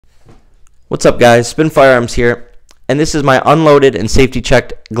What's up, guys? Spin Firearms here, and this is my unloaded and safety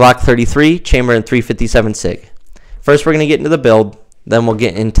checked Glock 33 chamber and 357 SIG. First, we're going to get into the build, then we'll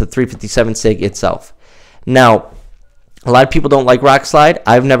get into 357 SIG itself. Now, a lot of people don't like Rock Slide.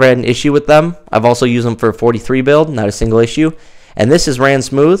 I've never had an issue with them. I've also used them for a 43 build, not a single issue. And this is ran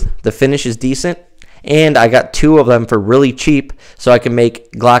smooth. The finish is decent, and I got two of them for really cheap, so I can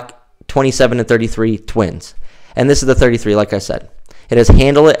make Glock 27 and 33 twins. And this is the 33, like I said. It has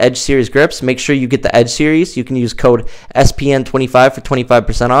Handle It Edge Series grips. Make sure you get the Edge Series. You can use code SPN25 for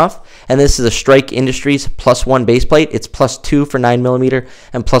 25% off. And this is a Strike Industries +1 base plate. It's +2 for 9mm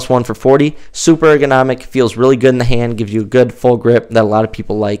and +1 for 40. Super ergonomic. Feels really good in the hand. Gives you a good full grip that a lot of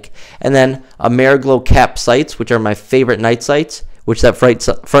people like. And then Ameriglow cap sights, which are my favorite night sights, which that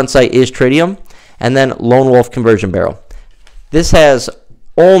front sight is tritium. And then Lone Wolf conversion barrel. This has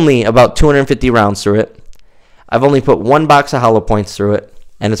only about 250 rounds through it. I've only put one box of hollow points through it,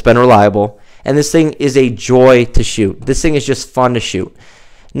 and it's been reliable. And this thing is a joy to shoot. This thing is just fun to shoot.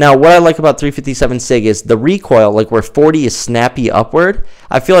 Now, what I like about 357 SIG is the recoil, like where 40 is snappy upward.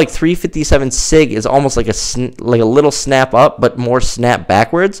 I feel like 357 SIG is almost like a little snap up, but more snap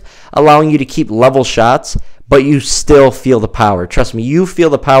backwards, allowing you to keep level shots, but you still feel the power. Trust me, you feel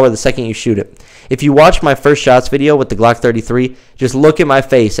the power the second you shoot it. If you watch my first shots video with the Glock 33, just look at my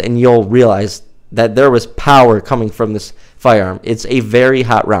face and you'll realize that there was power coming from this firearm. It's a very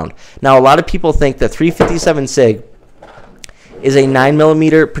hot round. Now, a lot of people think that 357 SIG is a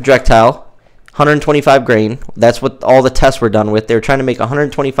 9mm projectile, 125 grain. That's what all the tests were done with. They were trying to make a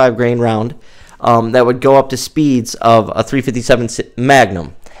 125 grain round that would go up to speeds of a 357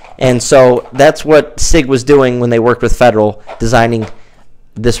 Magnum. And so that's what SIG was doing when they worked with Federal designing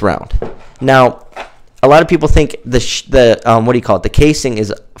this round. Now, a lot of people think the casing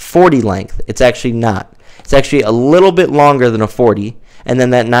is 40 length. It's actually not. It's actually a little bit longer than a 40, and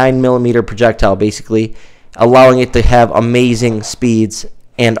then that 9mm projectile, basically allowing it to have amazing speeds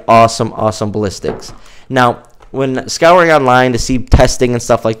and awesome ballistics. Now, when scouring online to see testing and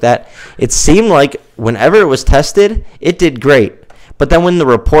stuff like that, it seemed like whenever it was tested, it did great. But then when the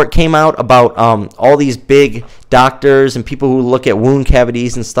report came out about all these big doctors and people who look at wound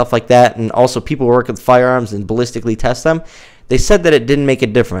cavities and stuff like that, and also people who work with firearms and ballistically test them, they said that it didn't make a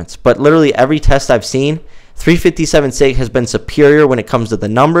difference. But literally every test I've seen, 357 SIG has been superior when it comes to the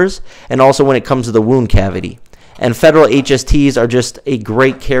numbers and also when it comes to the wound cavity. And Federal HSTs are just a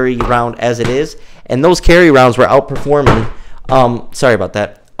great carry round as it is. And those carry rounds were outperforming,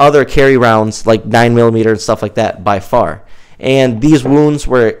 other carry rounds like 9mm and stuff like that by far. And these wounds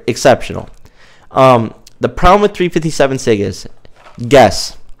were exceptional. The problem with 357 SIG is,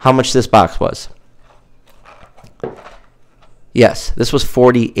 guess how much this box was. Yes, this was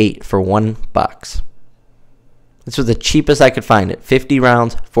 $48 for one box. This was the cheapest I could find it. 50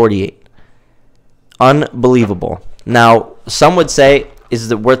 rounds, $48. Unbelievable. Now, some would say,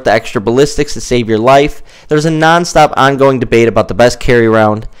 is it worth the extra ballistics to save your life? There's a non-stop ongoing debate about the best carry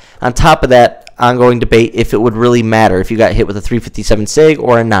round. On top of that, ongoing debate if it would really matter if you got hit with a 357 SIG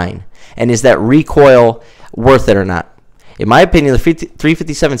or a 9. And is that recoil worth it or not? In my opinion, the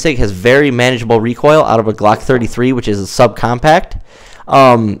 357 SIG has very manageable recoil out of a Glock 33, which is a subcompact,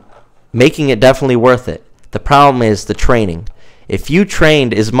 making it definitely worth it. The problem is the training. If you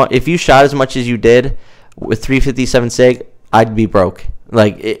shot as much as you did with 357 SIG, I'd be broke.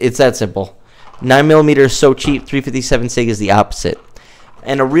 Like, it's that simple. 9mm is so cheap, 357 SIG is the opposite.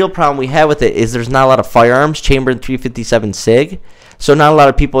 And a real problem we have with it is there's not a lot of firearms chambered 357 SIG. So not a lot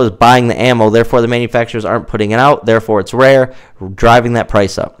of people is buying the ammo. Therefore, the manufacturers aren't putting it out. Therefore, it's rare, driving that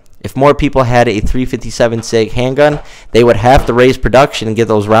price up. If more people had a 357 SIG handgun, they would have to raise production and get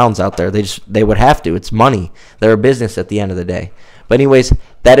those rounds out there. They would have to. It's money. They're a business at the end of the day. But anyways,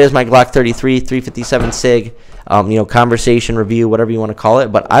 that is my Glock 33, 357 SIG, conversation review, whatever you want to call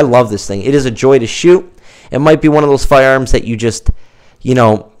it. But I love this thing. It is a joy to shoot. It might be one of those firearms that you just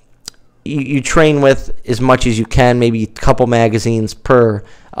you train with as much as you can, maybe a couple magazines per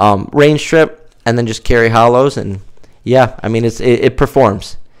range trip, and then just carry hollows. And yeah, I mean, it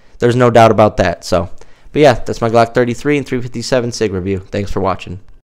performs. There's no doubt about that. So, but yeah, that's my Glock 33 and 357 SIG review. Thanks for watching.